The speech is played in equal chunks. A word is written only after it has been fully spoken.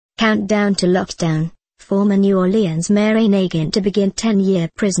Countdown to lockdown, former New Orleans Mayor Nagin to begin 10-year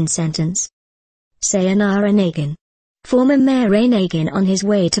prison sentence. Sayonara Nagin. Former Mayor Nagin on his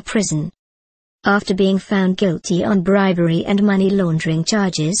way to prison. After being found guilty on bribery and money laundering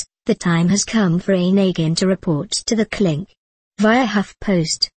charges, the time has come for Nagin to report to the clink. Via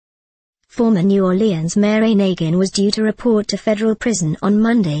HuffPost. Former New Orleans Mayor Nagin was due to report to federal prison on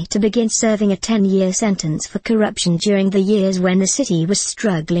Monday to begin serving a 10-year sentence for corruption during the years when the city was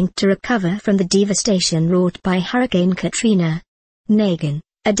struggling to recover from the devastation wrought by Hurricane Katrina. Nagin,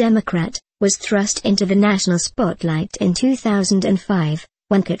 a Democrat, was thrust into the national spotlight in 2005,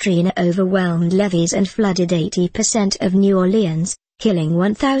 when Katrina overwhelmed levees and flooded 80% of New Orleans, killing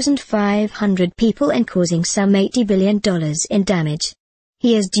 1,500 people and causing some $80 billion in damage.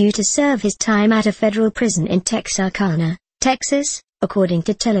 He is due to serve his time at a federal prison in Texarkana, Texas, according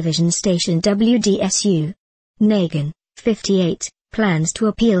to television station WDSU. Nagin, 58, plans to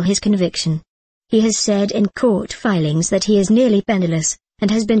appeal his conviction. He has said in court filings that he is nearly penniless,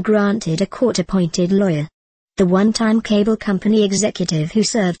 and has been granted a court-appointed lawyer. The one-time cable company executive who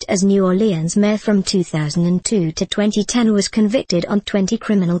served as New Orleans mayor from 2002 to 2010 was convicted on 20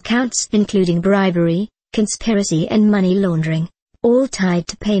 criminal counts including bribery, conspiracy and money laundering, all tied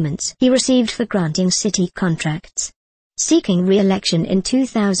to payments he received for granting city contracts. Seeking re-election in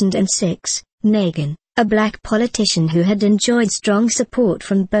 2006, Nagin, a black politician who had enjoyed strong support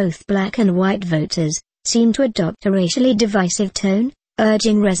from both black and white voters, seemed to adopt a racially divisive tone,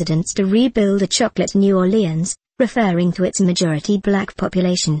 urging residents to rebuild a chocolate New Orleans, referring to its majority black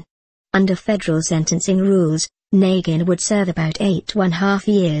population. Under federal sentencing rules, Nagin would serve about 8.5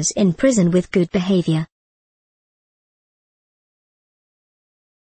 years in prison with good behavior.